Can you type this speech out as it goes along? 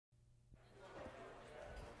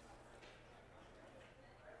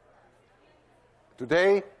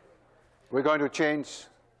Today, we're going to change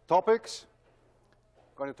topics.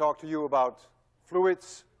 I'm going to talk to you about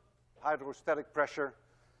fluids, hydrostatic pressure,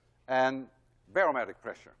 and barometric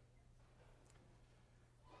pressure.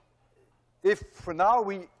 If for now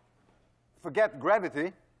we forget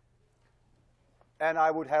gravity, and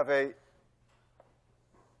I would have a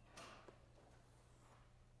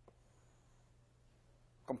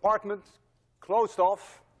compartment closed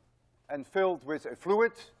off and filled with a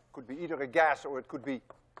fluid, could be either a gas or it could be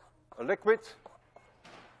a liquid.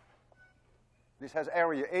 This has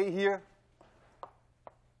area A here,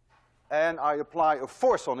 and I apply a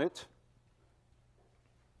force on it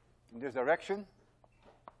in this direction.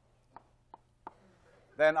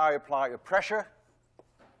 Then I apply a pressure.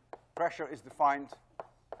 Pressure is defined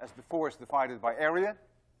as the force divided by area.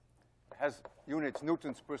 It has units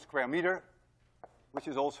newtons per square meter, which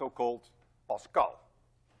is also called Pascal.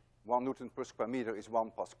 1 Newton per square meter is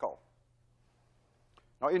 1 Pascal.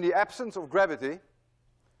 Now, in the absence of gravity,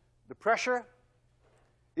 the pressure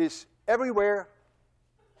is everywhere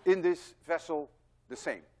in this vessel the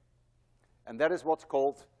same. And that is what's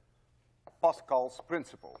called Pascal's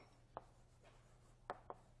principle.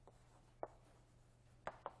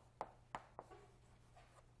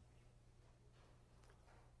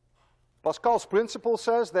 Pascal's principle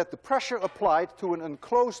says that the pressure applied to an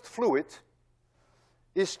enclosed fluid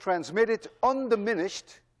is transmitted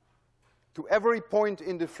undiminished to every point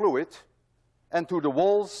in the fluid and to the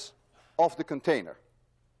walls of the container.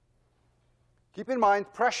 Keep in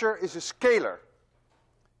mind, pressure is a scalar.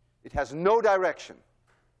 It has no direction.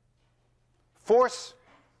 Force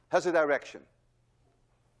has a direction.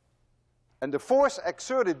 And the force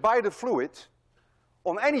exerted by the fluid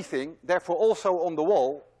on anything, therefore also on the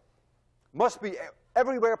wall, must be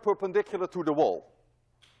everywhere perpendicular to the wall.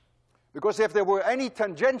 Because if there were any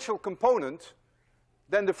tangential component,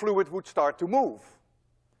 then the fluid would start to move.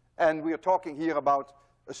 And we are talking here about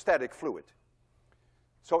a static fluid.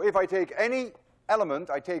 So if I take any element,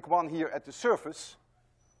 I take one here at the surface,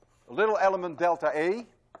 a little element delta A,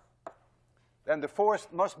 then the force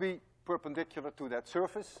must be perpendicular to that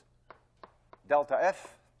surface, delta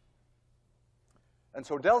F. And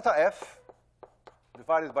so delta F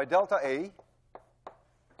divided by delta A,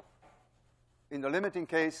 in the limiting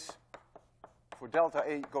case, for delta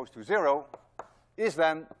A goes to 0, is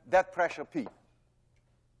then that pressure P.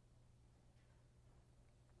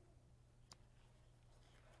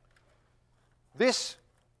 This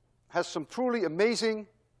has some truly amazing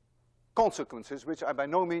consequences, which are by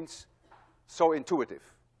no means so intuitive.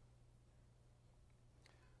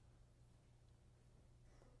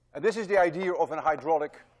 And this is the idea of an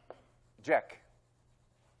hydraulic jack.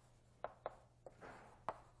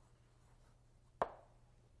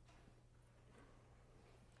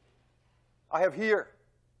 I have here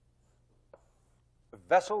a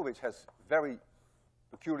vessel which has very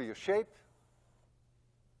peculiar shape.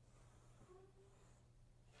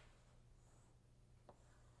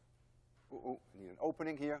 I need an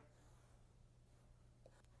opening here.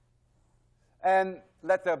 And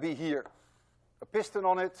let there be here a piston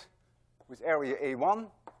on it with area A1,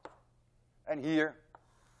 and here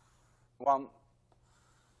one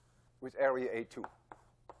with area A2.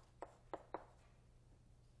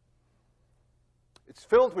 It's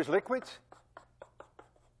filled with liquid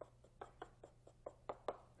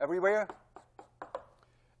everywhere.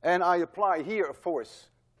 And I apply here a force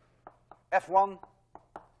F1,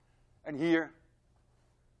 and here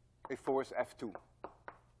a force F2.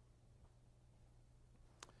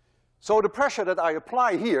 So the pressure that I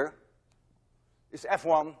apply here is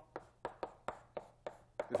F1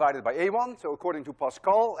 divided by A1. So according to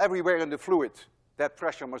Pascal, everywhere in the fluid, that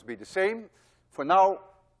pressure must be the same. For now,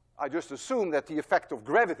 I just assume that the effect of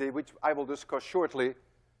gravity, which I will discuss shortly,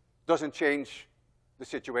 doesn't change the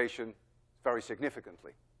situation very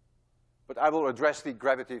significantly. But I will address the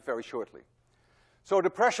gravity very shortly. So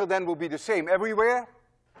the pressure then will be the same everywhere,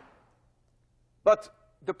 but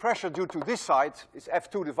the pressure due to this side is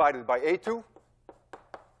F2 divided by A2.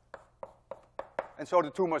 And so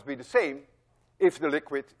the two must be the same if the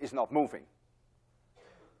liquid is not moving.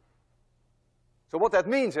 So what that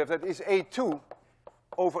means, if that is A2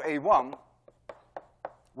 over A1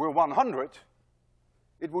 were 100,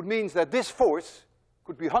 it would mean that this force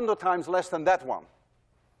could be 100 times less than that one.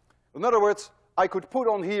 In other words, I could put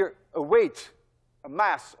on here a weight, a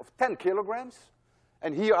mass of 10 kilograms,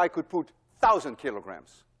 and here I could put 1,000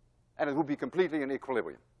 kilograms, and it would be completely in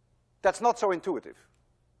equilibrium. That's not so intuitive.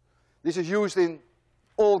 This is used in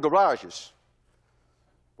all garages.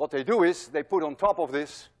 What they do is they put on top of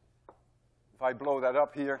this, if I blow that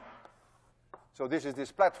up here, so this is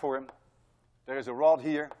this platform. There is a rod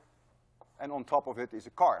here, and on top of it is a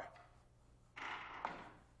car.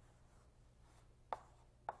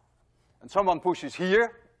 And someone pushes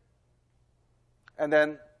here, and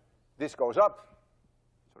then this goes up,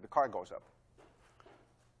 so the car goes up.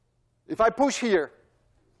 If I push here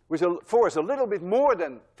with a force a little bit more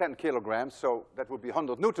than 10 kilograms, so that would be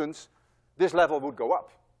 100 newtons, this level would go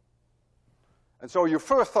up. And so your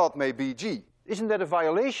first thought may be, gee, isn't that a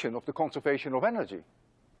violation of the conservation of energy?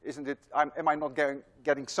 Isn't it, am I not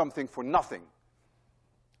getting something for nothing?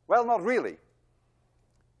 Well, not really.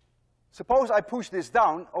 Suppose I push this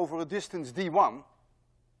down over a distance d1,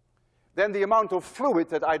 then the amount of fluid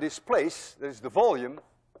that I displace, that is the volume,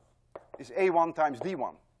 is A1 times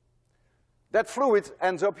d1. That fluid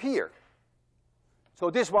ends up here. So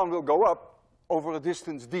this one will go up over a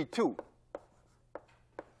distance d2.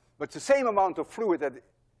 But the same amount of fluid that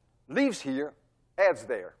leaves here adds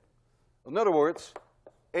there. In other words,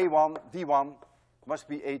 A1, d1 must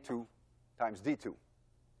be A2 times d2.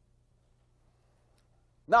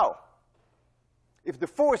 Now, if the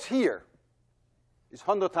force here is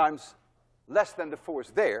 100 times less than the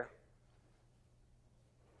force there,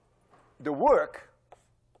 the work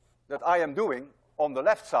that I am doing on the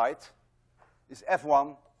left side is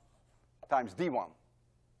F1 times d1.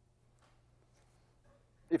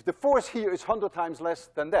 If the force here is 100 times less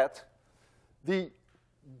than that, the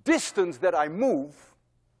distance that I move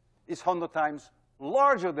is 100 times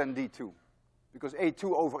larger than d2, because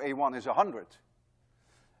A2 over A1 is 100.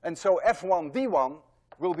 And so F1 d1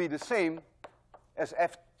 will be the same as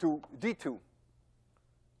F2 d2.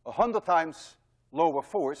 100 times lower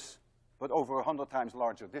force, but over 100 times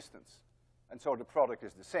larger distance. And so the product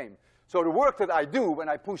is the same. So the work that I do when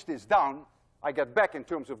I push this down, I get back in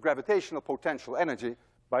terms of gravitational potential energy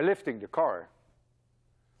by lifting the car.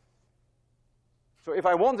 So if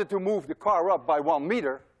I wanted to move the car up by 1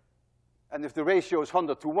 meter, and if the ratio is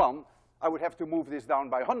 100 to 1, I would have to move this down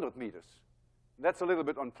by 100 meters. That's a little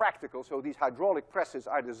bit unpractical, so these hydraulic presses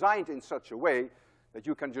are designed in such a way that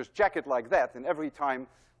you can just jack it like that, and every time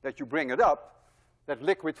that you bring it up, that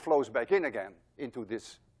liquid flows back in again into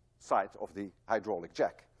this side of the hydraulic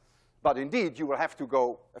jack. But indeed, you will have to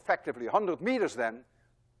go effectively 100 meters then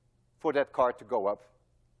for that car to go up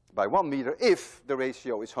by 1 meter if the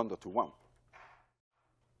ratio is 100 to 1.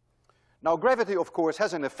 Now, gravity, of course,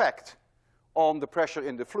 has an effect on the pressure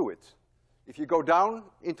in the fluid. If you go down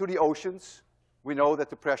into the oceans, we know that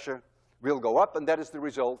the pressure will go up, and that is the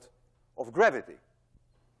result of gravity.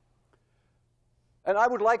 And I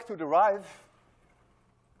would like to derive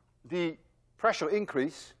the pressure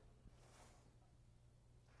increase.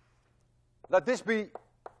 Let this be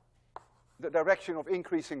the direction of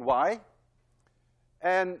increasing y,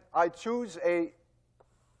 and I choose a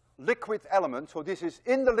liquid element, so this is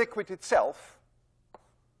in the liquid itself.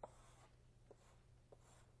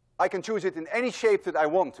 I can choose it in any shape that I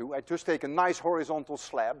want to. I just take a nice horizontal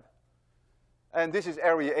slab, and this is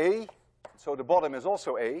area A, so the bottom is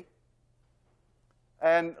also A.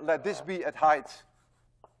 And let this be at height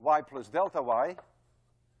y plus delta y,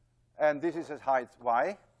 and this is at height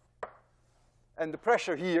y. And the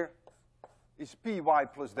pressure here is py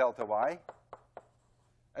plus delta y,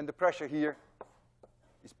 and the pressure here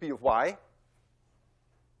is p of y.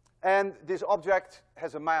 And this object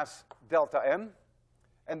has a mass delta m,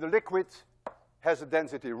 and the liquid has a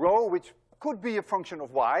density rho, which could be a function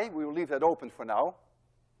of y. We will leave that open for now.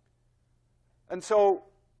 And so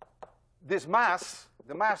this mass,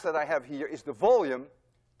 the mass that I have here, is the volume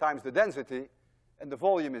times the density, and the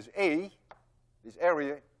volume is A, this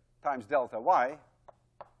area, times delta y,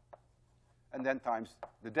 and then times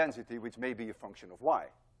the density, which may be a function of y.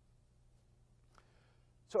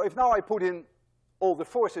 So if now I put in all the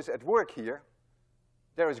forces at work here,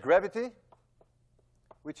 there is gravity,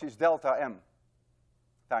 which is delta m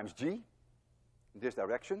times g, in this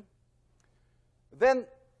direction. Then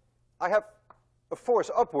I have a force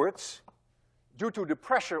upwards due to the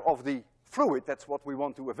pressure of the fluid. That's what we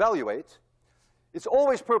want to evaluate. It's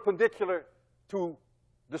always perpendicular to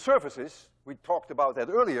the surfaces. We talked about that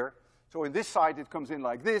earlier. So in this side it comes in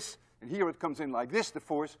like this, and here it comes in like this, the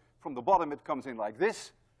force. From the bottom it comes in like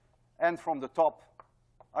this, and from the top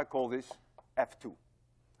I call this F2.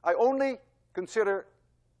 I only consider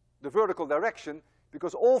the vertical direction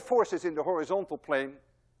because all forces in the horizontal plane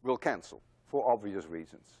will cancel for obvious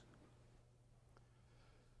reasons.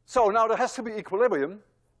 So now there has to be equilibrium.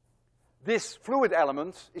 This fluid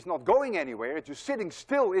element is not going anywhere, it's just sitting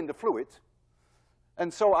still in the fluid.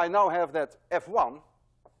 And so I now have that F1,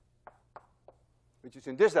 which is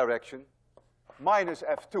in this direction, minus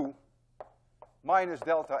F2, minus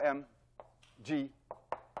delta m g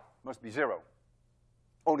must be 0.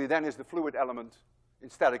 Only then is the fluid element in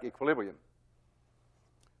static equilibrium.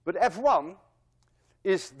 But F1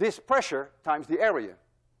 is this pressure times the area.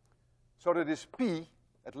 So that is P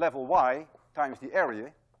at level y times the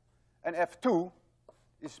area, and F2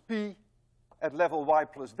 is P at level y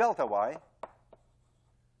plus delta y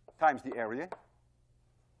times the area,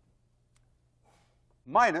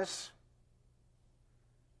 minus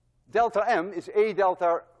delta M is A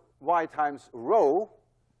delta y times rho,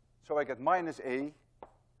 so I get minus A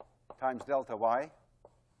times delta y,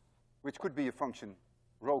 which could be a function,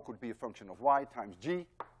 rho could be a function of y times g,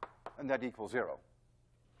 and that equals 0.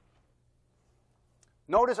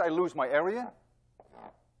 Notice I lose my area.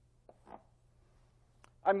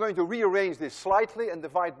 I'm going to rearrange this slightly and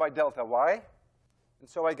divide by delta y, and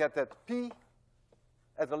so I get that P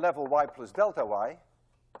at the level y plus delta y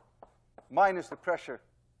minus the pressure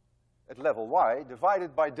at level y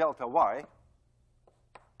divided by delta y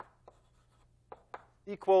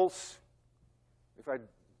equals, if I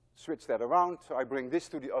switch that around, so I bring this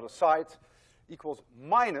to the other side, equals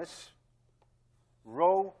minus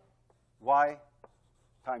rho y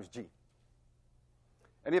times g.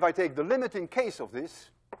 And if I take the limiting case of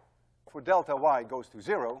this, for delta y goes to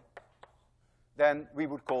 0, then we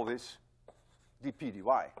would call this dp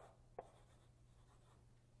dy.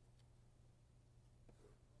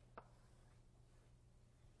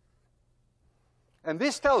 And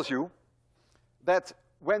this tells you that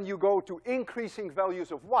when you go to increasing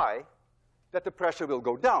values of y, that the pressure will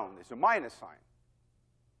go down. It's a minus sign.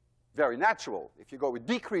 Very natural. If you go with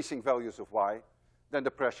decreasing values of y, then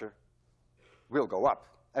the pressure will go up.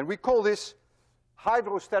 And we call this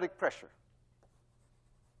hydrostatic pressure.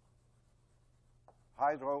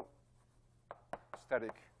 Hydrostatic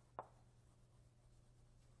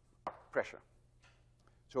pressure.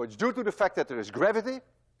 So it's due to the fact that there is gravity.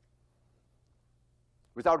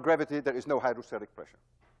 Without gravity, there is no hydrostatic pressure.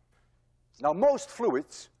 Now, most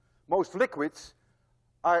fluids, most liquids,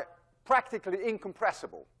 are practically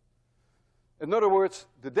incompressible. In other words,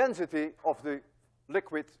 the density of the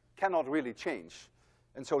liquid cannot really change.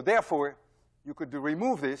 And so, therefore, you could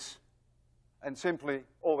remove this and simply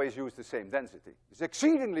always use the same density. It's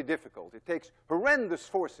exceedingly difficult. It takes horrendous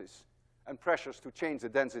forces and pressures to change the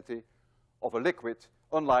density of a liquid,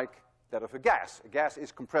 unlike that of a gas. A gas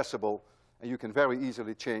is compressible, and you can very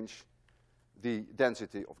easily change the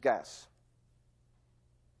density of gas.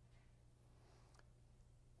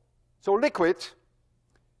 So liquid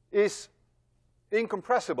is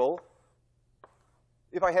incompressible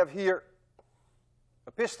if I have here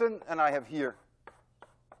a piston and I have here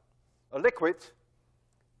a liquid,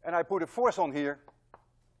 and I put a force on here,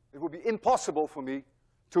 it would be impossible for me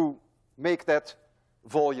to make that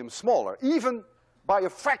volume smaller, even by a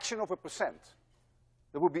fraction of a %.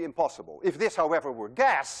 That would be impossible. If this, however, were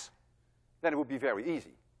gas, then it would be very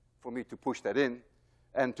easy for me to push that in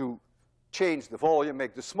and to change the volume,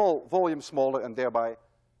 make the volume smaller, and thereby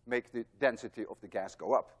make the density of the gas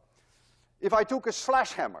go up. If I took a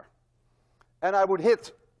slash hammer and I would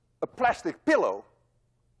hit a plastic pillow,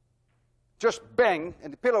 just bang,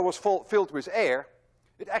 and the pillow was filled with air,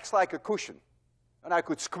 it acts like a cushion, and I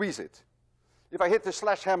could squeeze it. If I hit the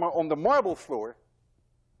slash hammer on the marble floor,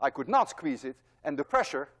 I could not squeeze it, and the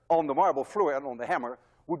pressure on the marble floor and on the hammer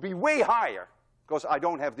would be way higher, because I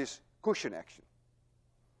don't have this cushion action.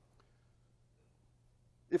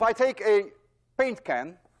 If I take a paint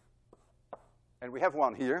can, and we have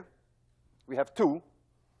one here, we have two,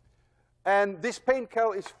 and this paint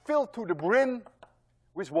can is filled to the brim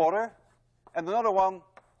with water, and another one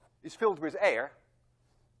is filled with air,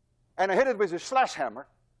 and I hit it with a slash hammer,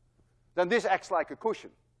 then this acts like a cushion.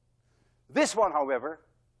 This one, however,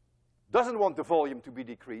 doesn't want the volume to be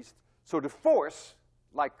decreased, so the force,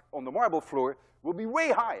 like on the marble floor, will be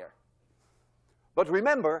way higher. But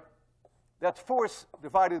remember that force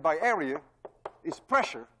divided by area is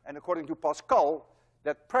pressure, and according to Pascal,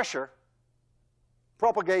 that pressure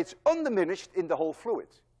propagates undiminished in the whole fluid.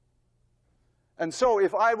 And so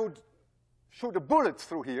if I would shoot a bullet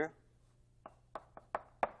through here,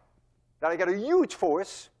 then I get a huge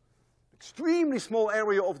force, extremely small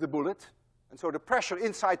area of the bullet, and so the pressure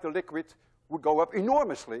inside the liquid would go up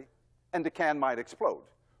enormously, and the can might explode,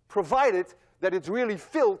 provided that it's really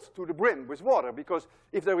filled to the brim with water, because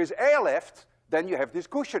if there is air left, then you have this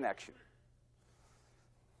cushion action.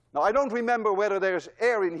 Now, I don't remember whether there's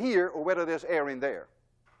air in here or whether there's air in there.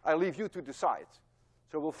 I leave you to decide.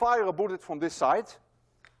 So we'll fire a bullet from this side,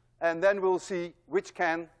 and then we'll see which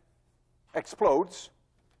can explodes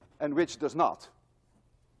and which does not.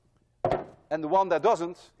 And the one that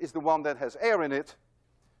doesn't is the one that has air in it,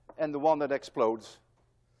 and the one that explodes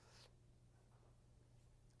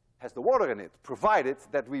has the water in it, provided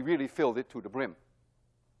that we really filled it to the brim.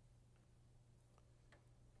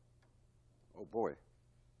 boy.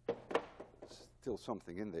 Still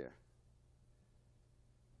something in there.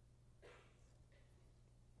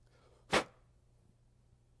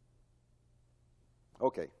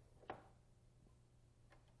 Okay.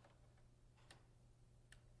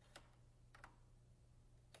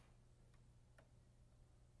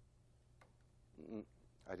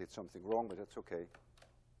 I did something wrong, but that's okay.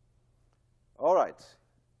 All right.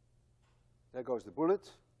 There goes the bullet.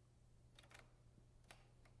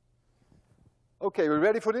 Okay, we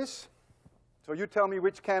ready for this? So you tell me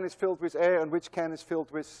which can is filled with air and which can is filled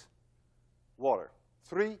with water.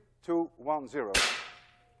 3, 2, 1, 0.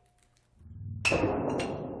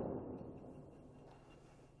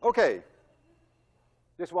 Okay.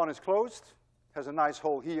 This one is closed. Has a nice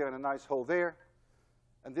hole here and a nice hole there.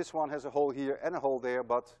 And this one has a hole here and a hole there,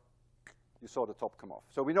 but you saw the top come off.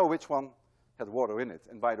 So we know which one had water in it.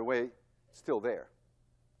 And by the way, it's still there.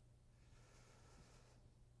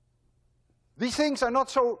 These things are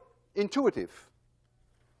not so intuitive.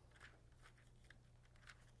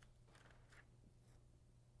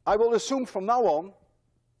 I will assume from now on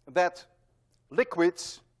that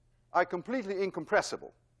liquids are completely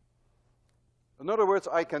incompressible. In other words,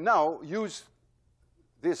 I can now use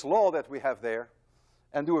this law that we have there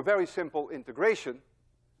and do a very simple integration.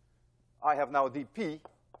 I have now dP,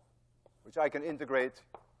 which I can integrate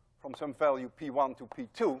from some value P1 to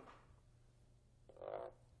P2.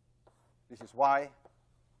 This is Y,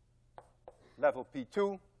 level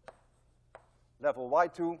P2, level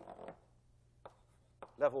Y2,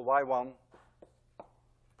 level Y1,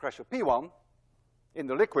 pressure P1 in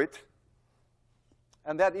the liquid.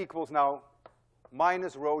 And that equals now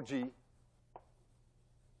minus rho G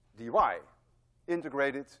dy,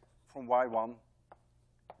 integrated from Y1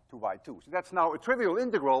 to Y2. So that's now a trivial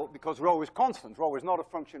integral because rho is constant. Rho is not a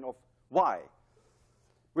function of Y.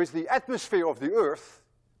 With the atmosphere of the Earth,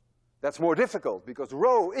 that's more difficult because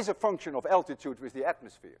rho is a function of altitude with the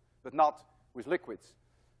atmosphere, but not with liquids.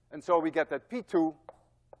 And so we get that P2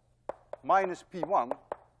 minus P1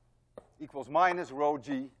 equals minus rho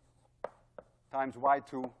G times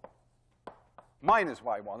Y2 minus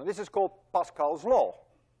Y1. And this is called Pascal's law.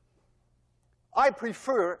 I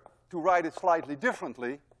prefer to write it slightly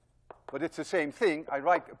differently, but it's the same thing. I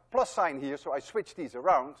write a plus sign here, so I switch these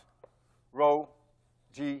around. Rho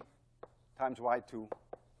G times Y2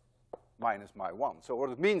 minus Y1. So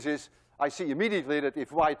what it means is I see immediately that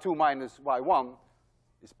if Y2 minus Y1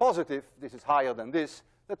 is positive, this is higher than this,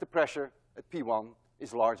 that the pressure at P1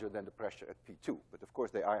 is larger than the pressure at P2. But of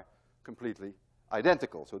course they are completely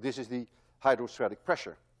identical. So this is the hydrostatic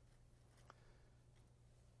pressure.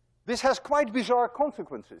 This has quite bizarre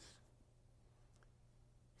consequences.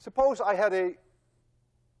 Suppose I had a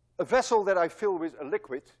vessel that I fill with a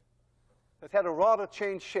liquid that had a rather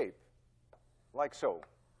changed shape, like so.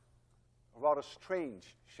 A rather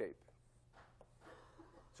strange shape.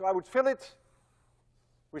 So I would fill it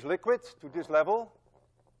with liquid to this level.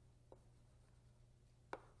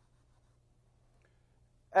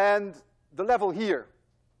 And the level here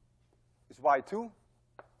is Y2.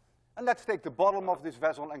 And let's take the bottom of this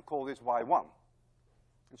vessel and call this Y1.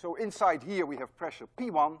 And so inside here we have pressure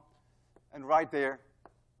P1, and right there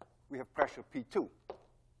we have pressure P2.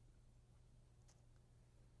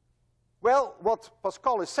 Well, what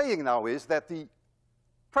Pascal is saying now is that the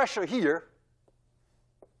pressure here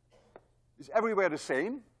is everywhere the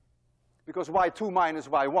same, because Y2 minus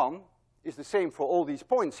Y1 is the same for all these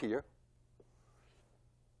points here.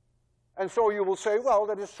 And so you will say, well,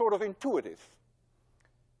 that is sort of intuitive.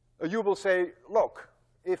 You will say, look,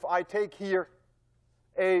 if I take here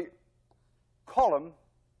a column,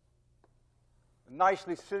 a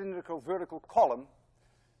nicely cylindrical vertical column,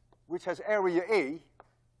 which has area A,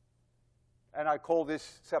 and I call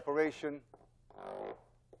this separation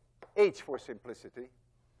H for simplicity,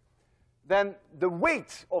 then the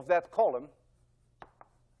weight of that column,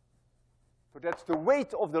 so that's the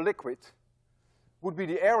weight of the liquid, would be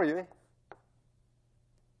the area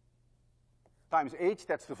times H,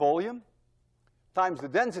 that's the volume, times the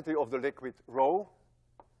density of the liquid, rho,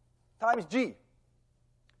 times G.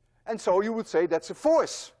 And so you would say that's a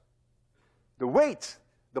force. The weight,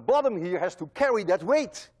 the bottom here has to carry that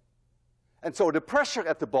weight. And so the pressure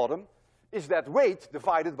at the bottom is that weight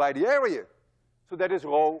divided by the area. So that is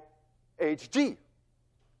rho hg.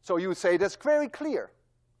 So you would say that's very clear.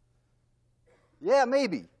 Yeah,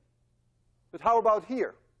 maybe. But how about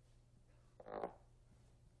here?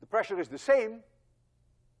 The pressure is the same.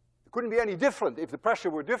 It couldn't be any different. If the pressure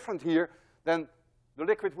were different here, then the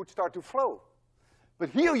liquid would start to flow. But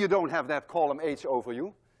here you don't have that column H over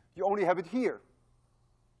you. You only have it here.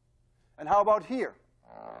 And how about here?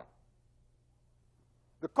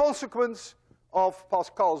 The consequence of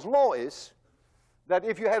Pascal's law is that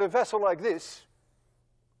if you had a vessel like this,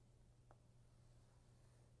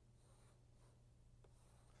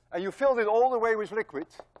 and you filled it all the way with liquid,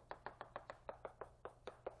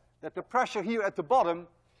 that the pressure here at the bottom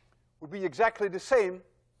would be exactly the same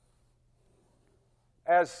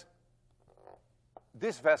as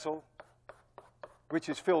this vessel, which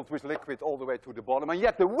is filled with liquid all the way to the bottom. And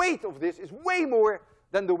yet the weight of this is way more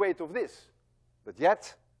than the weight of this. But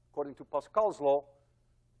yet, according to Pascal's law,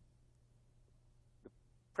 the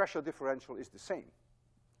pressure differential is the same.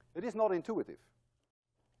 It is not intuitive.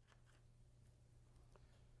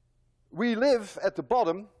 We live at the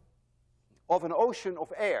bottom of an ocean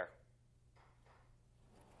of air.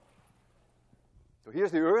 So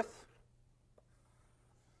here's the Earth,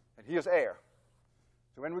 and here's air.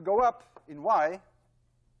 So when we go up in y,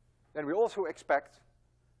 then we also expect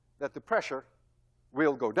that the pressure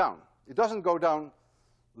will go down. It doesn't go down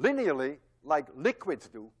linearly like liquids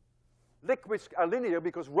do. Liquids are linear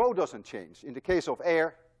because rho doesn't change. In the case of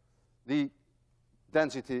air, the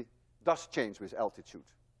density does change with altitude.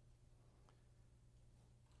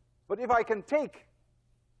 But if I can take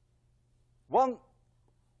 1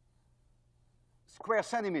 square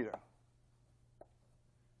centimeter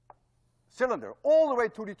cylinder all the way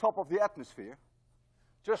to the top of the atmosphere,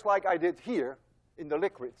 just like I did here in the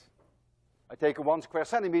liquid, I take a 1 square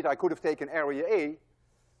centimeter, I could have taken area A,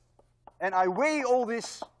 and I weigh all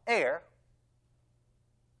this air,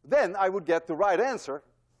 then I would get the right answer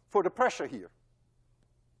for the pressure here.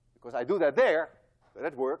 Because I do that there, so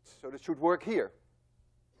that works, so that should work here.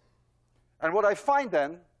 And what I find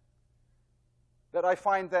then, that I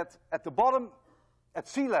find that at the bottom, at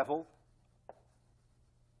sea level,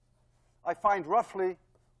 I find roughly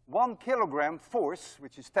 1 kilogram force,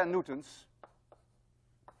 which is 10 newtons,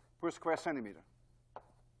 per square centimeter.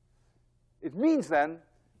 It means then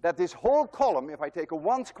that this whole column, if I take a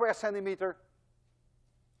 1 square centimeter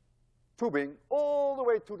tubing all the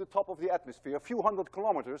way to the top of the atmosphere, a few hundred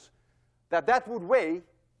kilometers, that would weigh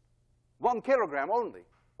 1 kilogram only,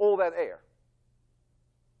 all that air.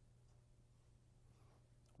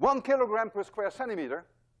 1 kilogram per square centimeter,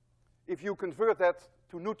 if you convert that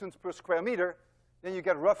to newtons per square meter, then you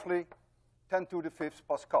get roughly 10 to the 5th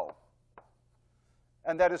Pascal.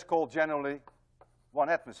 And that is called generally 1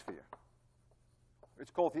 atmosphere. It's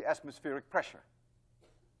called the atmospheric pressure.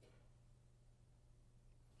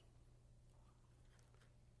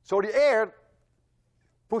 So the air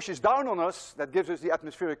pushes down on us, that gives us the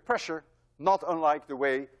atmospheric pressure, not unlike the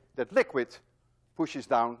way that liquid pushes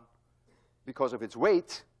down because of its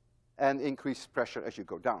weight and increased pressure as you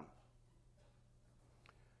go down.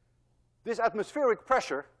 This atmospheric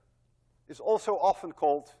pressure is also often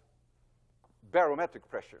called barometric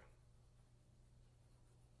pressure.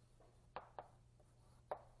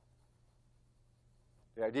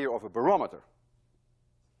 The idea of a barometer.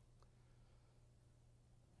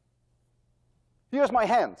 Here's my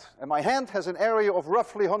hand, and my hand has an area of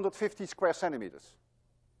roughly 150 square centimeters.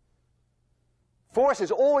 Force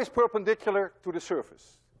is always perpendicular to the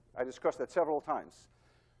surface. I discussed that several times.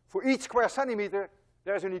 For each square centimeter,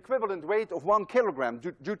 there's an equivalent weight of 1 kilogram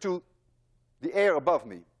due to the air above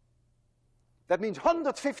me. That means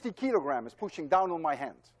 150 kilograms is pushing down on my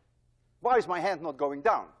hand. Why is my hand not going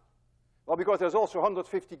down? Well, because there's also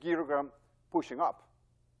 150 kilograms pushing up.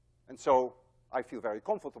 And so I feel very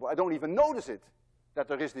comfortable. I don't even notice it, that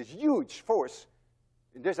there is this huge force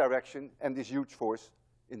in this direction and this huge force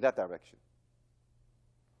in that direction.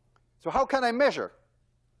 So how can I measure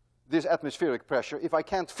this atmospheric pressure if I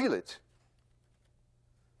can't feel it?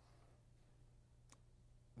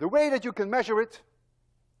 The way that you can measure it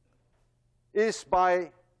is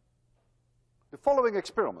by the following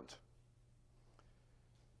experiment.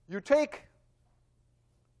 You take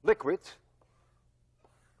liquid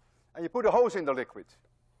and you put a hose in the liquid,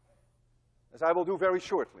 as I will do very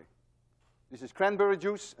shortly. This is cranberry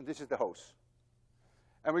juice and this is the hose.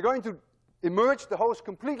 And we're going to immerse the hose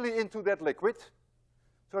completely into that liquid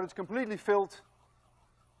so that it's completely filled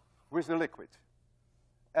with the liquid.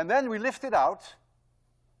 And then we lift it out,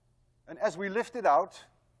 and as we lift it out,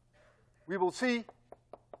 we will see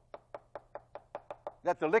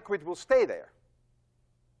that the liquid will stay there.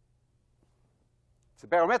 It's the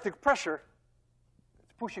barometric pressure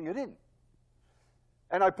that's pushing it in.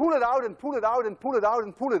 And I pull it out and pull it out and pull it out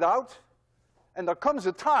and pull it out, and there comes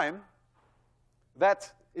a time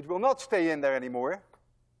that it will not stay in there anymore.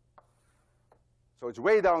 So it's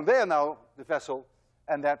way down there now, the vessel,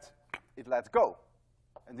 and that it lets go.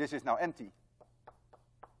 And this is now empty.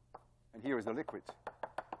 And here is the liquid.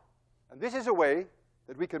 And this is a way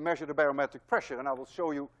that we can measure the barometric pressure, and I will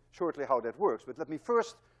show you shortly how that works. But let me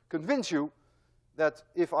first convince you that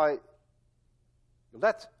if I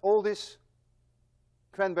let all this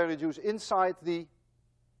cranberry juice inside the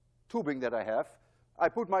tubing that I have, I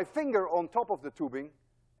put my finger on top of the tubing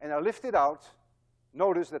and I lift it out,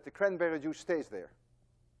 notice that the cranberry juice stays there.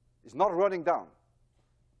 It's not running down.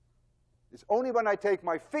 It's only when I take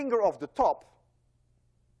my finger off the top,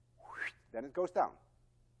 then it goes down.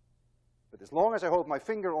 But as long as I hold my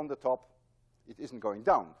finger on the top, it isn't going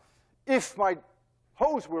down. If my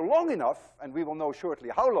hose were long enough, and we will know shortly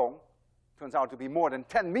how long, turns out to be more than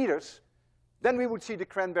 10 meters, then we would see the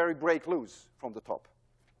cranberry break loose from the top.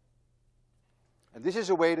 And this is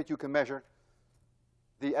a way that you can measure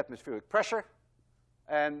the atmospheric pressure,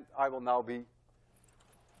 and I will now be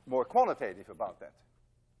more quantitative about that.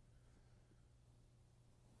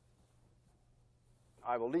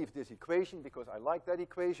 I will leave this equation because I like that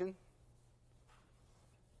equation.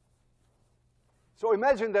 So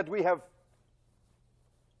imagine that we have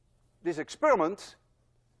this experiment,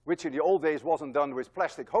 which in the old days wasn't done with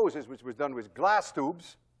plastic hoses, which was done with glass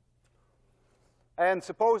tubes. And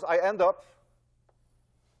suppose I end up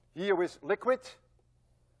here with liquid,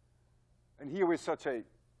 and here with such a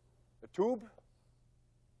tube,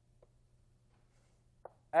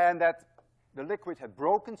 and that the liquid had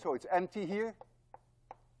broken, so it's empty here,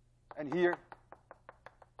 and here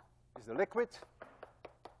is the liquid.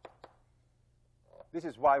 This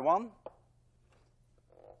is Y1.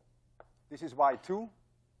 This is Y2.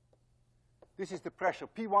 This is the pressure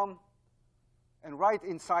P1. And right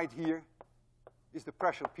inside here is the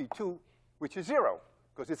pressure P2, which is 0,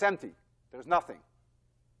 because it's empty. There's nothing.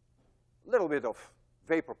 A little bit of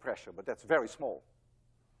vapor pressure, but that's very small.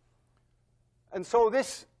 And so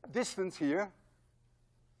this distance here,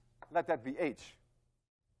 let that be h.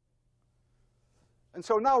 And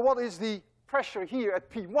so now what is the pressure here at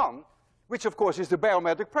P1, which of course is the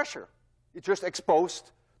barometric pressure? It's just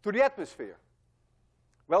exposed to the atmosphere.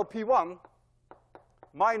 Well, P1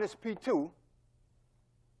 minus P2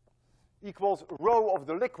 equals rho of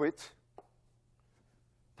the liquid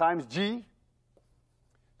times G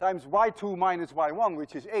times Y2 minus Y1,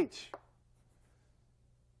 which is H.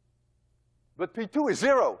 But P2 is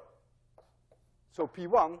 0. So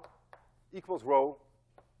P1 equals rho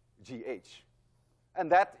GH. And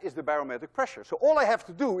that is the barometric pressure. So all I have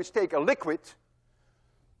to do is take a liquid,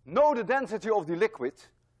 know the density of the liquid,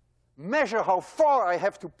 measure how far I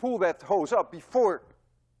have to pull that hose up before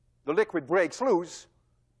the liquid breaks loose,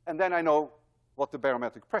 and then I know what the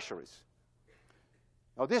barometric pressure is.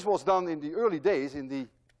 Now this was done in the early days, in the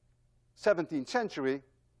 17th century,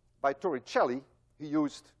 by Torricelli. He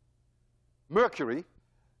used mercury,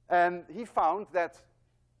 and he found that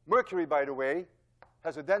mercury, by the way,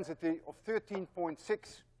 has a density of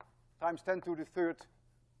 13.6 times 10 to the third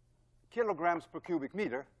kilograms per cubic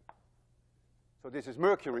meter. So this is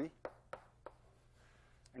mercury.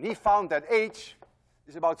 And he found that H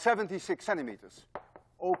is about 76 centimeters,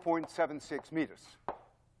 0.76 meters.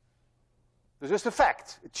 This is just a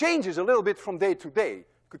fact. It changes a little bit from day to day. It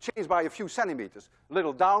could change by a few centimeters, a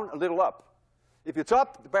little down, a little up. If it's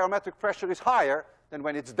up, the barometric pressure is higher than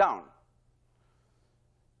when it's down.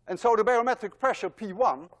 And so the barometric pressure,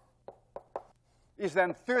 P1, is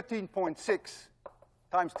then 13.6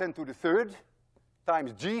 times 10 to the third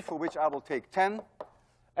times G, for which I will take 10.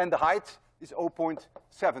 And the height is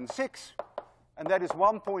 0.76. And that is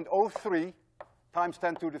 1.03 times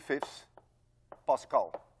 10 to the fifth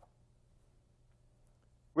Pascal,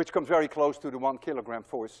 which comes very close to the 1 kilogram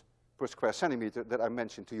force per square centimeter that I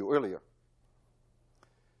mentioned to you earlier.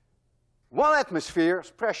 One atmosphere's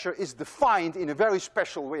pressure is defined in a very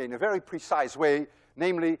special way, in a very precise way,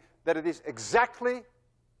 namely that it is exactly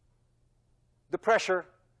the pressure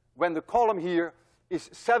when the column here is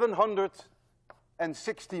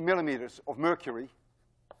 760 millimeters of mercury.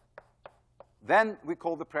 Then we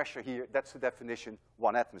call the pressure here, that's the definition,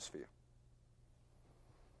 1 atmosphere.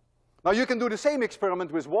 Now you can do the same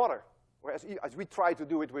experiment with water, or as we try to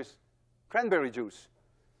do it with cranberry juice.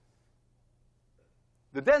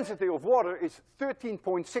 The density of water is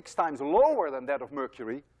 13.6 times lower than that of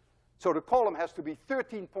mercury, so the column has to be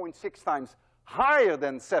 13.6 times higher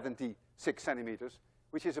than 76 centimeters,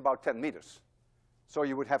 which is about 10 meters. So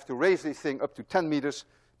you would have to raise this thing up to 10 meters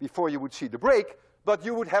before you would see the break, but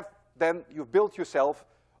you would have then, you've built yourself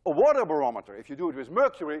a water barometer. If you do it with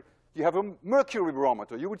mercury, you have a mercury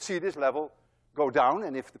barometer. You would see this level go down,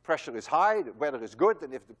 and if the pressure is high, the weather is good,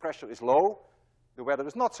 and if the pressure is low, the weather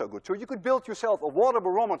is not so good. So you could build yourself a water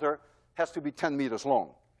barometer, has to be 10 meters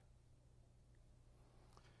long.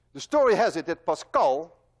 The story has it that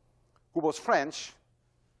Pascal, who was French,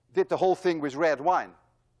 did the whole thing with red wine.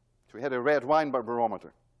 So he had a red wine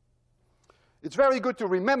barometer. It's very good to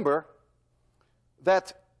remember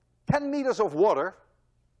that 10 meters of water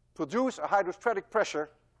produce a hydrostatic pressure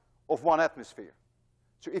of 1 atmosphere.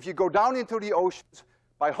 So if you go down into the oceans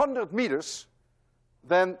by 100 meters,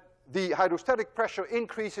 then the hydrostatic pressure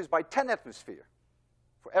increases by 10 atmosphere.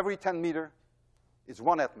 For every 10 meter, it's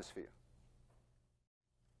 1 atmosphere.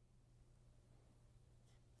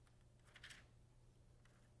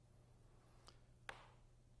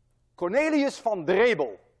 Cornelius van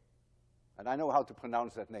Drebel, and I know how to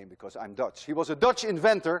pronounce that name because I'm Dutch. He was a Dutch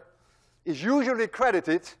inventor, is usually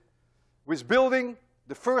credited with building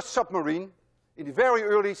the first submarine in the very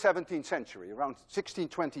early 17th century, around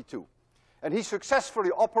 1622. And he successfully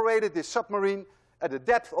operated this submarine at a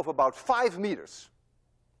depth of about 5 meters.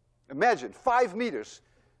 Imagine, 5 meters.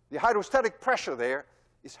 The hydrostatic pressure there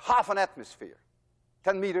is half an atmosphere.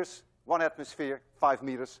 10 meters, 1 atmosphere, 5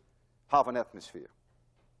 meters, half an atmosphere.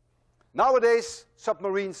 Nowadays,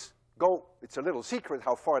 submarines go, it's a little secret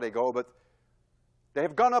how far they go, but they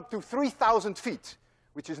have gone up to 3,000 feet,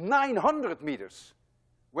 which is 900 meters,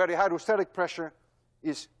 where the hydrostatic pressure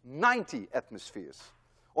is 90 atmospheres.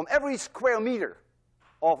 On every square meter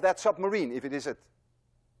of that submarine, if it is at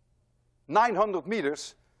 900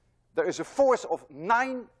 meters, there is a force of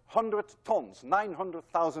 900 tons,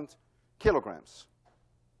 900,000 kilograms.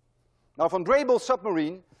 Now, Van Drebel's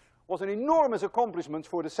submarine was an enormous accomplishment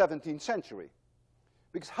for the 17th century.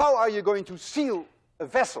 Because how are you going to seal a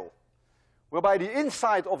vessel whereby the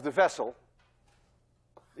inside of the vessel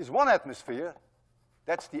is 1 atmosphere,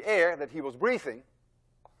 that's the air that he was breathing,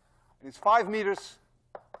 and it's 5 meters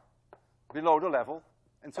below the level,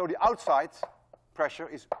 and so the outside pressure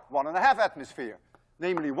is 1.5 atmosphere,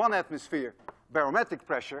 namely 1 atmosphere barometric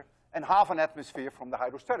pressure and half an atmosphere from the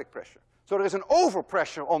hydrostatic pressure. So there is an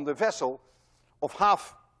overpressure on the vessel of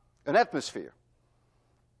half an atmosphere.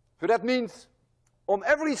 So that means on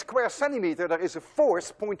every square centimeter there is a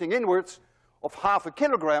force pointing inwards of half a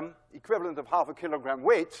kilogram, equivalent of half a kilogram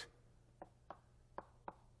weight.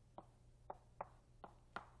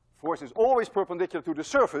 Force is always perpendicular to the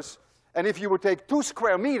surface, and if you would take 2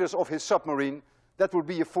 square meters of his submarine, that would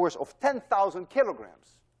be a force of 10,000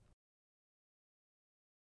 kilograms.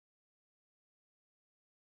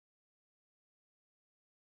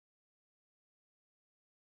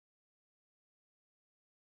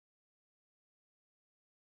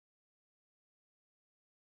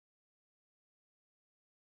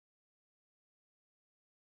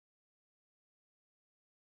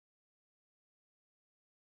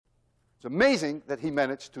 It's amazing that he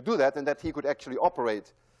managed to do that and that he could actually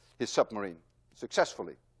operate his submarine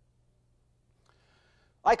successfully.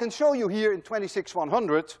 I can show you here in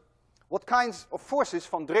 26-100 what kinds of forces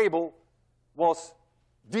Van Drebel was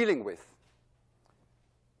dealing with.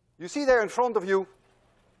 You see there in front of you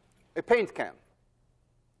a paint can.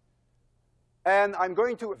 And I'm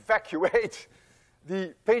going to evacuate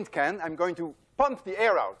the paint can. I'm going to pump the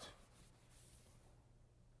air out.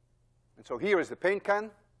 And so here is the paint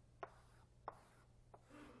can,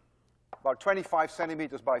 about 25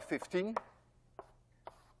 centimeters by 15.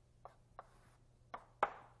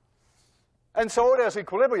 And so there's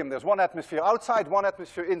equilibrium. There's 1 atmosphere outside, 1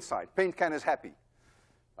 atmosphere inside. Paint can is happy.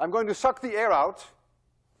 I'm going to suck the air out,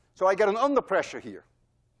 so I get an underpressure here.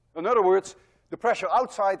 In other words, the pressure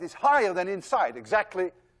outside is higher than inside,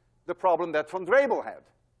 exactly the problem that Van Drebel had.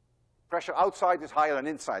 Pressure outside is higher than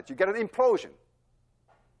inside. You get an implosion.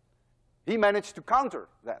 He managed to counter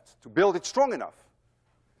that, to build it strong enough.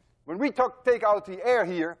 When we take out the air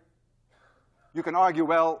here, you can argue,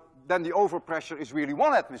 well, then the overpressure is really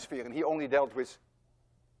 1 atmosphere, and he only dealt with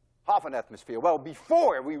half an atmosphere. Well,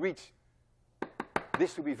 before we reach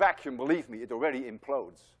this to be vacuum, believe me, it already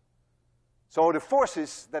implodes. So the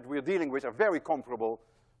forces that we're dealing with are very comparable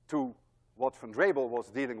to what Van Drebel was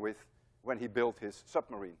dealing with when he built his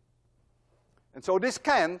submarine. And so this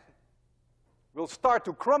can will start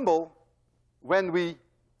to crumble when we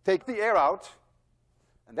take the air out.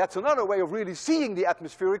 And that's another way of really seeing the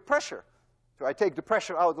atmospheric pressure. So I take the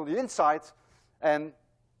pressure out on the inside, and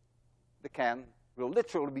the can will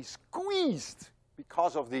literally be squeezed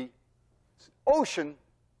because of the ocean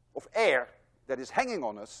of air that is hanging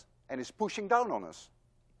on us and is pushing down on us.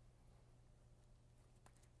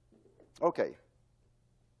 Okay.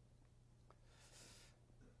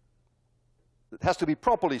 It has to be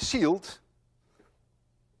properly sealed,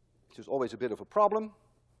 which is always a bit of a problem.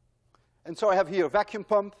 And so I have here a vacuum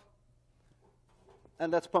pump,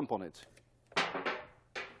 and let's pump on it.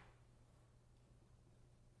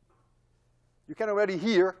 You can already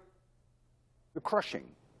hear the crushing.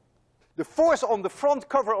 The force on the front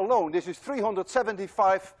cover alone, this is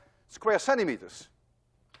 375 square centimeters.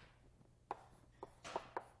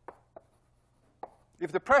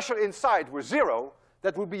 If the pressure inside were 0,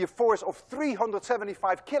 that would be a force of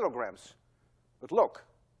 375 kilograms. But look,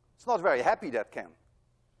 it's not very happy, that can.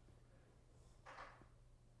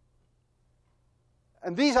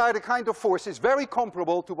 And these are the kind of forces very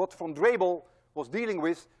comparable to what von Drebel was dealing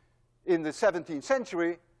with in the 17th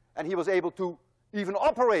century, and he was able to even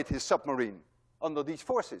operate his submarine under these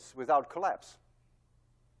forces without collapse.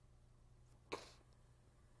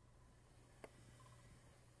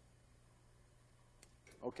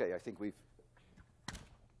 Okay, I think we've...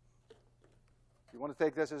 You want to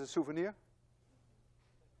take this as a souvenir?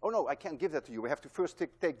 Oh no, I can't give that to you. We have to first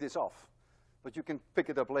take this off. But you can pick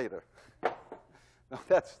it up later. No,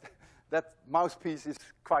 that mouthpiece is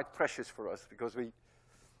quite precious for us because we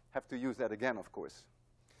have to use that again, of course.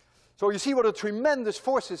 So you see what a tremendous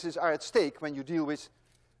forces are at stake when you deal with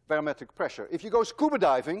barometric pressure. If you go scuba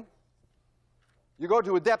diving, you go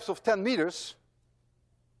to a depth of 10 meters.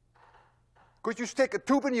 Could you stick a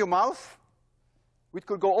tube in your mouth, which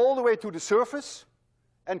could go all the way to the surface,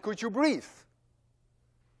 and could you breathe?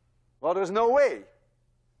 Well, there's no way.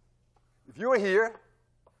 If you're here,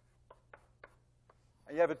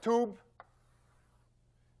 and you have a tube,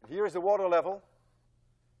 and here is the water level,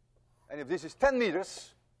 and if this is 10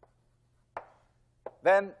 meters,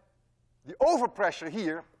 then the overpressure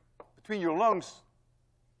here between your lungs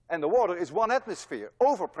and the water is 1 atmosphere,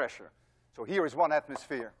 overpressure. So here is 1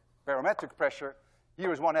 atmosphere barometric pressure,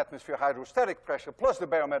 here is 1 atmosphere hydrostatic pressure plus the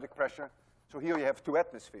barometric pressure, so here you have 2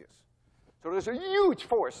 atmospheres. So there's a huge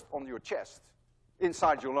force on your chest.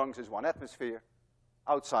 Inside your lungs is 1 atmosphere,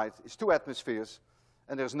 outside is 2 atmospheres,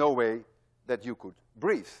 and there's no way that you could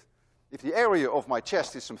breathe. If the area of my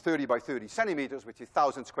chest is some 30 by 30 centimeters, which is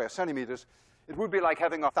 1,000 square centimeters, it would be like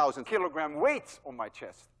having a 1,000 kilogram weight on my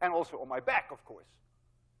chest, and also on my back, of course.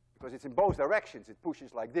 Because it's in both directions. It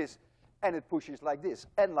pushes like this, and it pushes like this,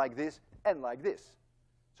 and like this, and like this.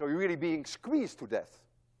 So you're really being squeezed to death.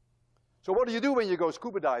 So what do you do when you go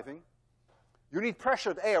scuba diving? You need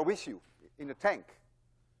pressured air with you in a tank.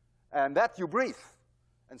 And that you breathe.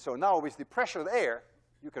 And so now with the pressured air,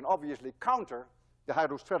 you can obviously counter the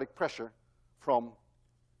hydrostatic pressure from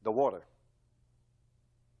the water.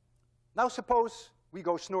 Now suppose we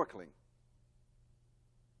go snorkeling.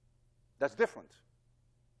 That's different.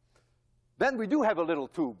 Then we do have a little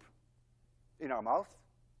tube in our mouth,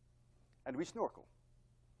 and we snorkel.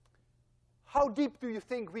 How deep do you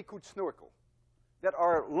think we could snorkel? That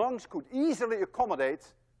our lungs could easily accommodate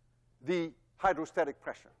the hydrostatic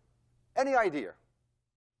pressure. Any idea?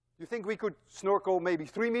 You think we could snorkel maybe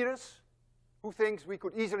 3 meters? Who thinks we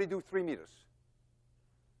could easily do 3 meters?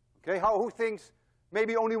 Okay, who thinks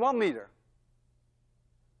maybe only 1 meter?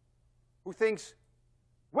 Who thinks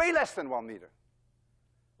way less than 1 meter?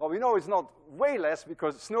 Well, we know it's not way less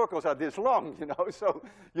because snorkels are this long, you know, so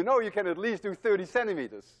you know you can at least do 30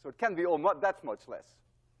 centimeters, so it can be that much less.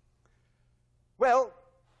 Well,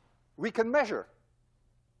 we can measure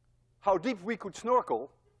how deep we could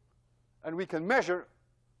snorkel, and we can measure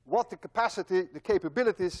what the capacity, the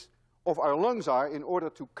capabilities of our lungs are in order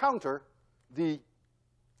to counter the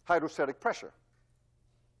hydrostatic pressure.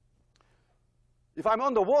 If I'm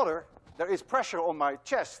underwater, there is pressure on my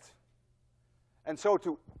chest, and so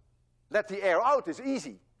to let the air out is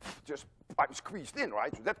easy. Just, I'm squeezed in,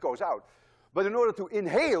 right? So that goes out. But in order to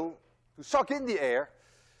inhale, to suck in the air,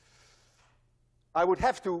 I would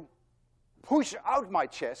have to push out my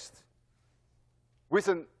chest with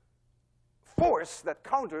a force that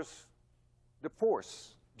counters the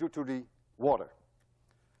force due to the water.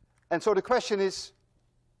 And so the question is,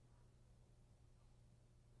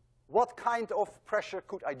 what kind of pressure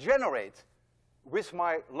could I generate with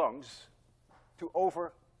my lungs to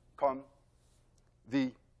overcome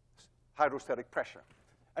the hydrostatic pressure?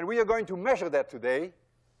 And we are going to measure that today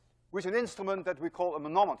with an instrument that we call a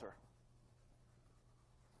manometer.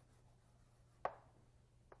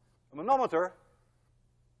 A manometer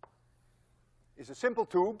is a simple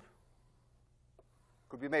tube.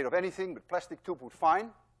 Could be made of anything, but plastic tube would fine.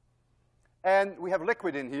 And we have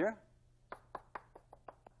liquid in here.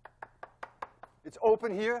 It's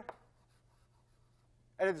open here,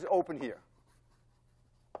 and it is open here.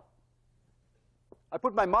 I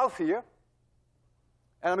put my mouth here,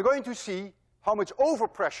 and I'm going to see how much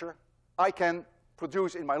overpressure I can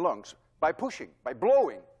produce in my lungs by pushing, by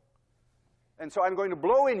blowing. And so I'm going to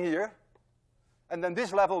blow in here, and then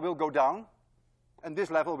this level will go down, and this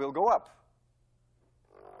level will go up.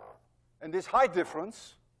 And this height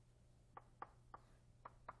difference,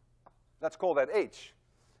 let's call that h.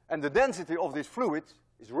 And the density of this fluid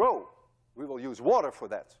is rho. We will use water for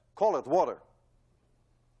that. Call it water.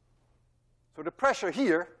 So the pressure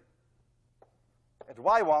here at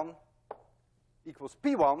y1 equals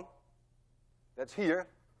P1, that's here,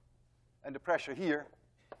 and the pressure here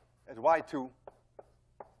at Y2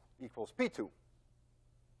 equals P2.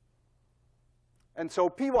 And so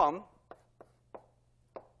P1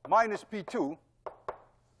 minus P2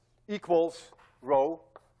 equals rho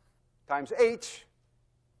times H.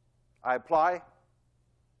 I apply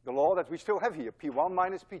the law that we still have here, P1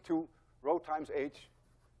 minus P2, rho times H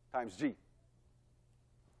times G.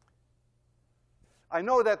 I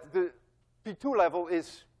know that the P2 level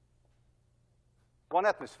is 1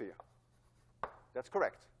 atmosphere. That's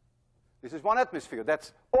correct. This is 1 atmosphere.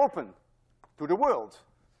 That's open to the world.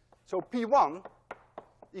 So P1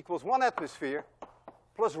 equals 1 atmosphere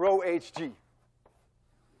plus rho Hg.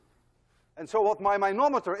 And so what my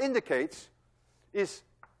manometer indicates is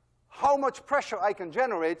how much pressure I can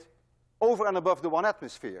generate over and above the 1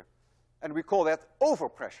 atmosphere. And we call that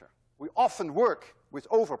overpressure. We often work with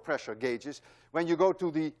overpressure gauges. When you go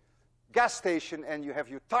to the gas station and you have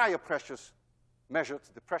your tire pressures measured,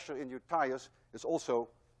 the pressure in your tires is also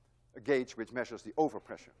a gauge which measures the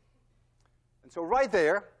overpressure. And so right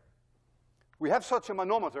there, we have such a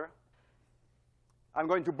manometer. I'm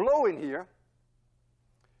going to blow in here,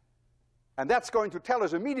 and that's going to tell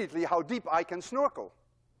us immediately how deep I can snorkel.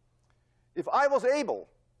 If I was able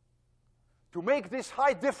to make this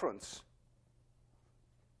height difference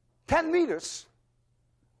 10 meters,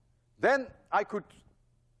 then I could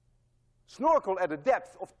snorkel at a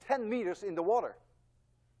depth of 10 meters in the water,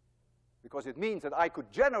 because it means that I could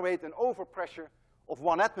generate an overpressure of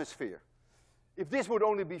 1 atmosphere. If this would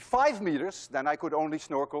only be 5 meters, then I could only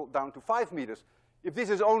snorkel down to 5 meters. If this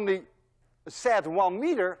is only a sad 1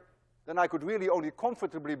 meter, then I could really only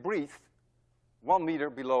comfortably breathe 1 meter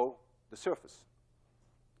below the surface.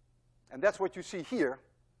 And that's what you see here.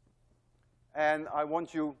 And I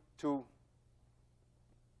want you to,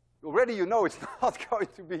 already you know it's not going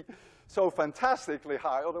to be so fantastically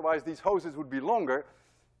high, otherwise these hoses would be longer.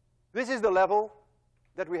 This is the level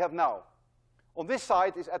that we have now. On this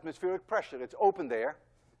side is atmospheric pressure, it's open there.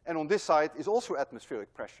 And on this side is also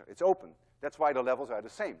atmospheric pressure, it's open. That's why the levels are the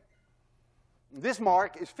same. This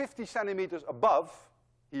mark is 50 centimeters above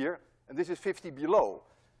here, and this is 50 below.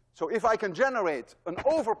 So if I can generate an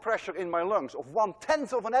overpressure in my lungs of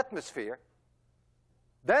 1/10 of an atmosphere,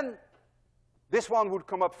 then this one would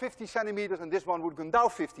come up 50 centimeters and this one would come down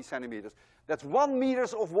 50 centimeters. That's 1 meter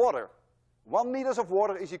of water. 1 meter of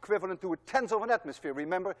water is equivalent to 1/10 of an atmosphere.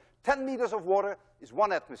 Remember, 10 meters of water is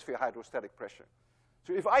 1 atmosphere hydrostatic pressure.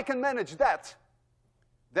 So if I can manage that,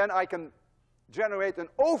 then I can generate an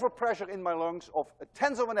overpressure in my lungs of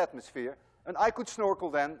 1/10 of an atmosphere, and I could snorkel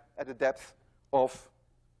then at a depth of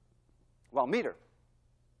 1 meter.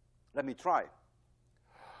 Let me try.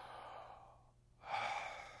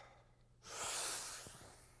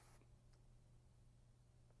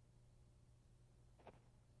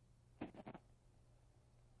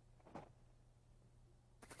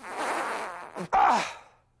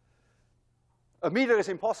 A meter is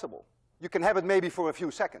impossible. You can have it maybe for a few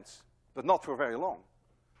seconds, but not for very long.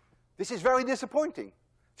 This is very disappointing.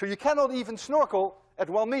 So you cannot even snorkel at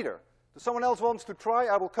 1 meter. If someone else wants to try,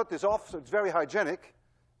 I will cut this off, so it's very hygienic.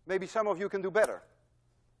 Maybe some of you can do better.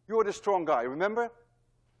 You're the strong guy, remember?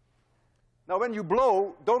 Now when you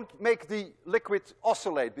blow, don't make the liquid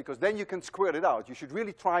oscillate, because then you can squirt it out. You should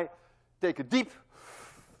really try, take a deep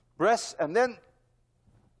breath, and then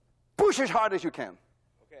push as hard as you can.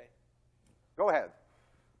 Okay. Go ahead.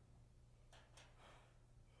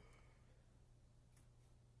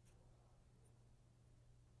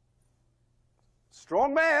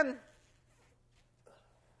 Strong man.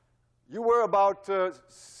 You were about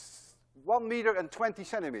 1 meter and 20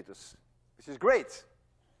 centimeters. This is great.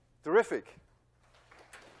 Terrific.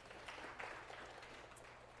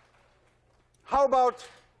 How about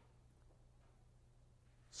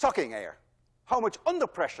sucking air? How much under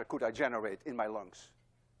pressure could I generate in my lungs?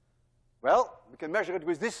 Well, we can measure it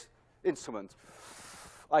with this instrument.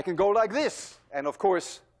 I can go like this, and of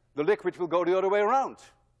course, the liquid will go the other way around.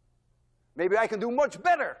 Maybe I can do much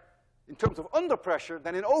better in terms of under pressure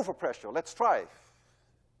than in overpressure. Let's try.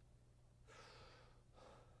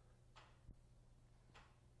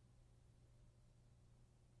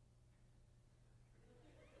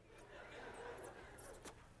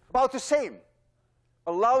 About the same.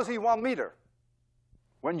 A lousy 1 meter.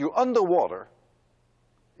 When you're underwater,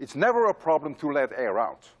 it's never a problem to let air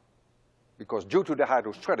out, because due to the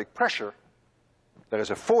hydrostatic pressure, there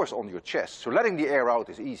is a force on your chest. So letting the air out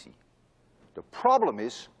is easy. The problem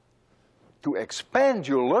is to expand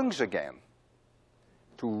your lungs again,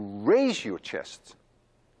 to raise your chest.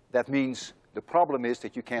 That means the problem is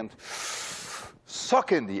that you can't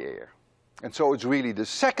suck in the air. And so it's really the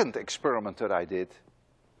second experiment that I did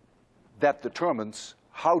that determines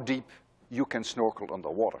how deep you can snorkel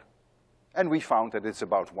underwater. And we found that it's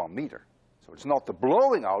about 1 meter. So it's not the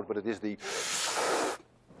blowing out, but it is the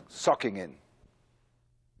sucking in.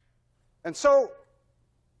 And so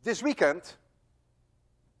this weekend,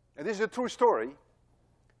 and this is a true story,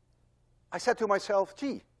 I said to myself,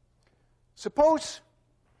 gee, suppose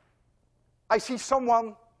I see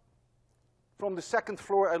someone from the second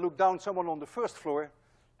floor, I look down, someone on the first floor,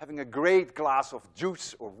 having a great glass of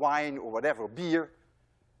juice or wine or whatever, beer,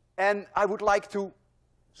 and I would like to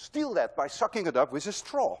steal that by sucking it up with a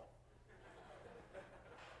straw.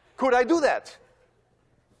 Could I do that?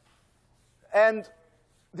 And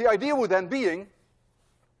the idea would then being,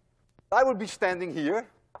 I would be standing here,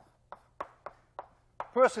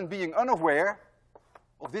 person being unaware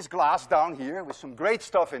of this glass down here with some great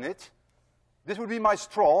stuff in it. This would be my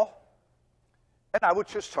straw, and I would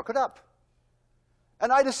just suck it up.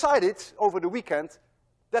 And I decided over the weekend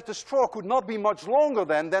that the straw could not be much longer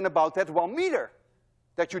than about that 1 meter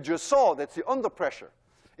that you just saw. That's the under pressure.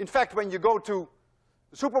 In fact, when you go to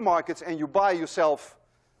the supermarkets and you buy yourself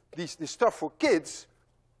this stuff for kids,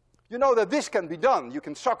 you know that this can be done. You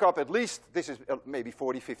can suck up at least, this is maybe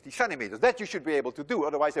 40, 50 centimeters. That you should be able to do,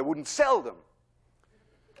 otherwise they wouldn't sell them.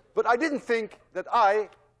 But I didn't think that I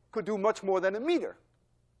could do much more than 1 meter.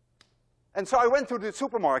 And so I went to the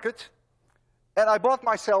supermarket, and I bought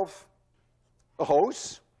myself a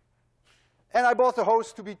hose, and I bought the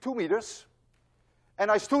hose to be 2 meters, and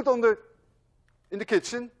I stood in the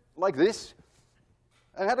kitchen, like this,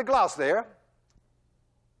 and had a glass there,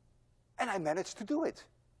 and I managed to do it.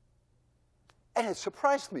 And it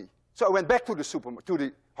surprised me. So I went back to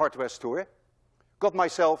the hardware store, got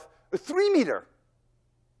myself a 3-meter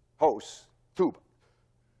hose tube.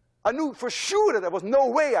 I knew for sure that there was no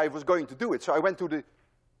way I was going to do it. So I went to the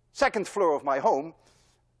second floor of my home.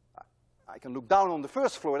 I can look down on the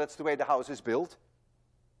first floor. That's the way the house is built.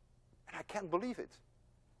 And I can't believe it.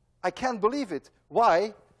 I can't believe it.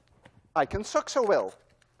 Why? I can suck so well.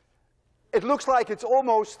 It looks like it's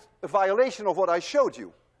almost a violation of what I showed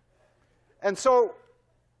you. And so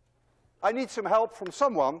I need some help from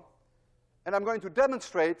someone, and I'm going to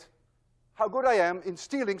demonstrate how good I am in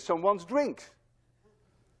stealing someone's drink.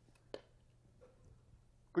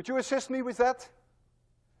 Could you assist me with that?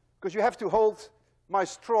 Because you have to hold my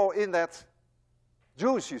straw in that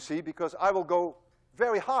juice, you see, because I will go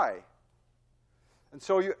very high. And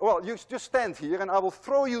so you just stand here, and I will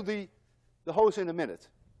throw you the hose in a minute.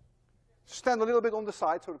 Stand a little bit on the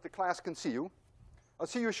side so that the class can see you. I'll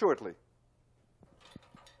see you shortly.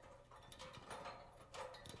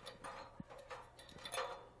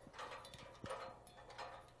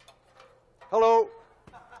 Hello.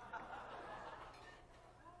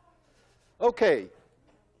 Okay,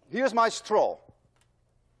 here's my straw.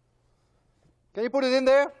 Can you put it in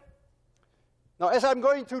there? Now, as I'm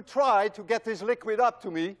going to try to get this liquid up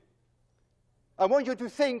to me, I want you to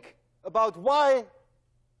think about why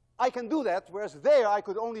I can do that, whereas there I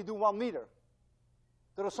could only do 1 meter.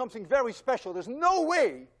 There is something very special. There's no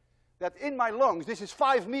way that in my lungs, this is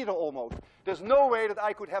 5 meters almost, there's no way that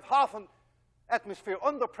I could have half an atmosphere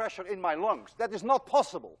under pressure in my lungs. That is not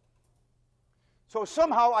possible. So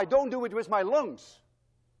somehow I don't do it with my lungs.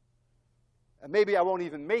 And maybe I won't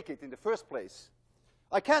even make it in the first place.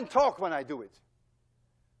 I can't talk when I do it.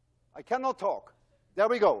 I cannot talk. There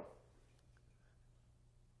we go.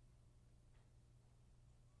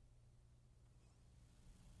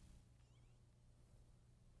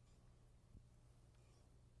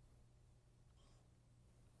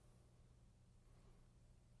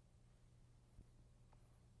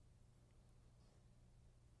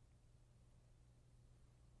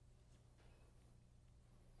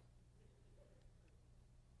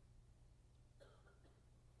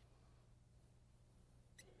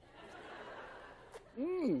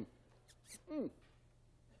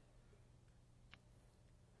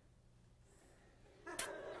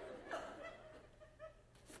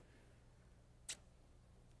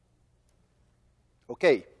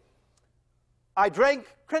 Okay. I drank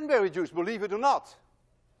cranberry juice, believe it or not.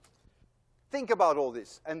 Think about all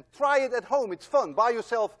this and try it at home. It's fun. Buy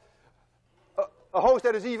yourself a hose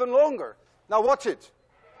that is even longer. Now watch it.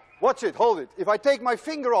 Watch it. Hold it. If I take my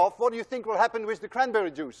finger off, what do you think will happen with the cranberry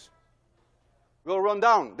juice? Will run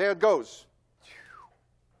down. There it goes.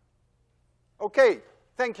 Okay.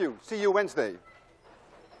 Thank you. See you Wednesday.